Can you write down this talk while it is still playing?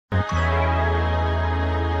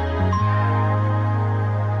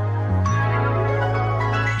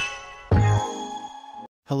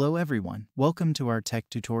Hello everyone, welcome to our tech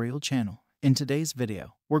tutorial channel. In today's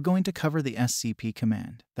video, we're going to cover the SCP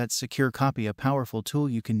command, that's Secure Copy, a powerful tool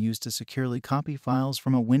you can use to securely copy files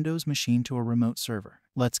from a Windows machine to a remote server.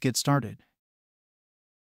 Let's get started.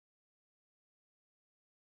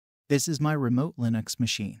 This is my remote Linux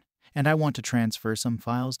machine, and I want to transfer some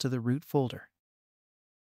files to the root folder.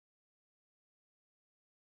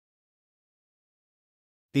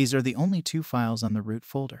 These are the only two files on the root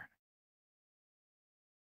folder.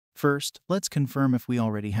 First, let's confirm if we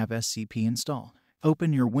already have SCP installed.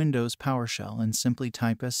 Open your Windows PowerShell and simply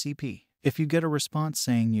type SCP. If you get a response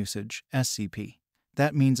saying usage, SCP,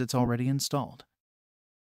 that means it's already installed.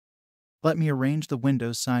 Let me arrange the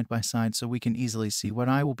windows side by side so we can easily see what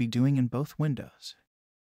I will be doing in both windows.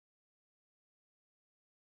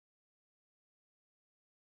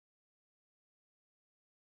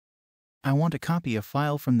 I want to copy a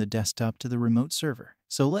file from the desktop to the remote server,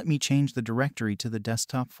 so let me change the directory to the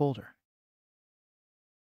desktop folder.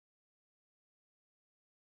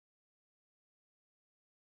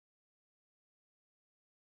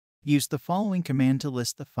 Use the following command to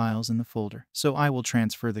list the files in the folder, so I will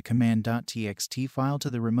transfer the command.txt file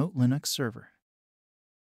to the remote Linux server.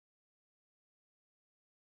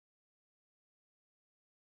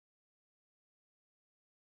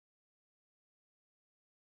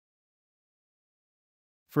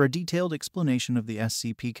 For a detailed explanation of the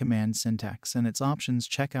SCP command syntax and its options,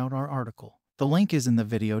 check out our article. The link is in the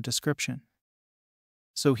video description.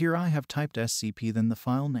 So here I have typed SCP, then the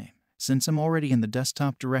file name. Since I'm already in the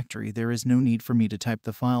desktop directory, there is no need for me to type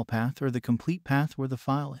the file path or the complete path where the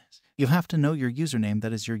file is. You have to know your username,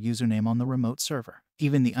 that is your username on the remote server,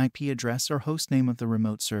 even the IP address or host name of the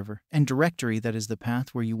remote server, and directory, that is the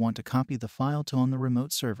path where you want to copy the file to on the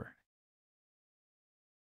remote server.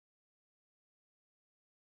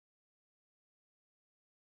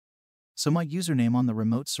 So my username on the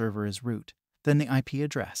remote server is root, then the IP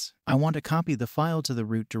address. I want to copy the file to the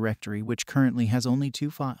root directory, which currently has only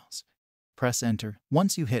 2 files. Press enter.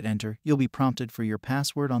 Once you hit enter, you'll be prompted for your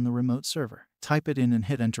password on the remote server. Type it in and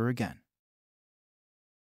hit enter again.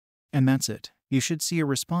 And that's it. You should see a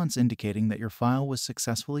response indicating that your file was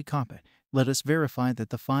successfully copied. Let us verify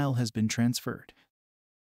that the file has been transferred.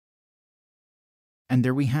 And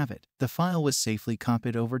there we have it. The file was safely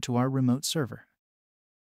copied over to our remote server.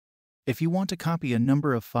 If you want to copy a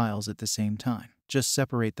number of files at the same time, just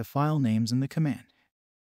separate the file names in the command.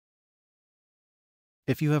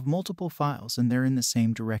 If you have multiple files and they're in the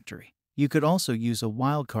same directory, you could also use a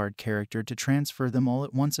wildcard character to transfer them all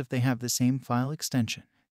at once if they have the same file extension.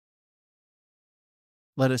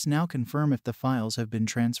 Let us now confirm if the files have been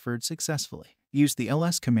transferred successfully. Use the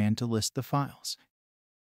ls command to list the files.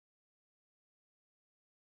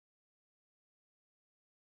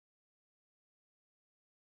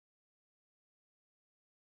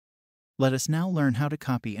 Let us now learn how to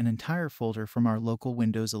copy an entire folder from our local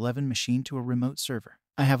Windows 11 machine to a remote server.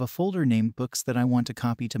 I have a folder named Books that I want to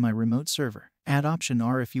copy to my remote server. Add Option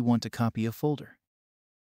R if you want to copy a folder.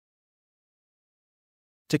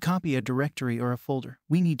 To copy a directory or a folder,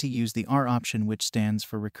 we need to use the R option, which stands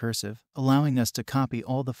for recursive, allowing us to copy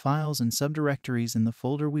all the files and subdirectories in the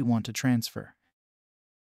folder we want to transfer.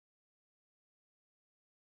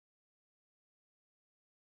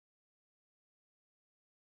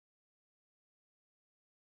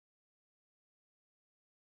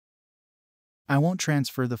 I won't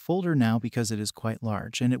transfer the folder now because it is quite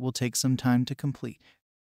large and it will take some time to complete.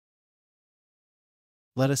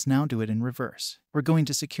 Let us now do it in reverse. We're going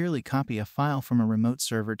to securely copy a file from a remote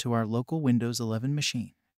server to our local Windows 11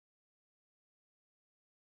 machine.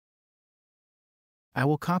 I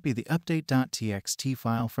will copy the update.txt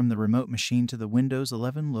file from the remote machine to the Windows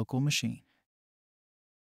 11 local machine.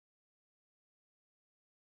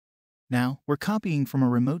 Now, we're copying from a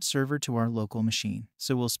remote server to our local machine,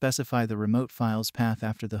 so we'll specify the remote file's path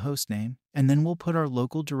after the host name, and then we'll put our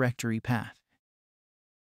local directory path.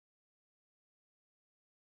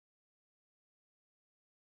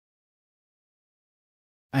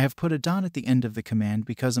 I have put a dot at the end of the command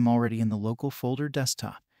because I'm already in the local folder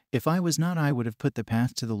desktop. If I was not, I would have put the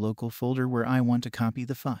path to the local folder where I want to copy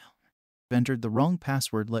the file. I've entered the wrong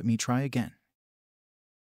password. Let me try again.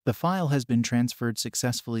 The file has been transferred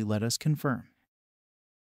successfully. Let us confirm.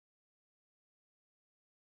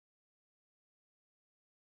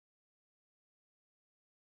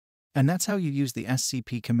 And that's how you use the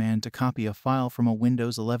SCP command to copy a file from a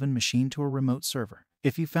Windows 11 machine to a remote server.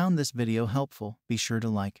 If you found this video helpful, be sure to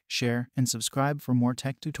like, share, and subscribe for more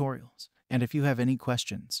tech tutorials. And if you have any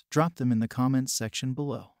questions, drop them in the comments section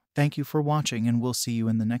below. Thank you for watching, and we'll see you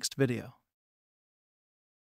in the next video.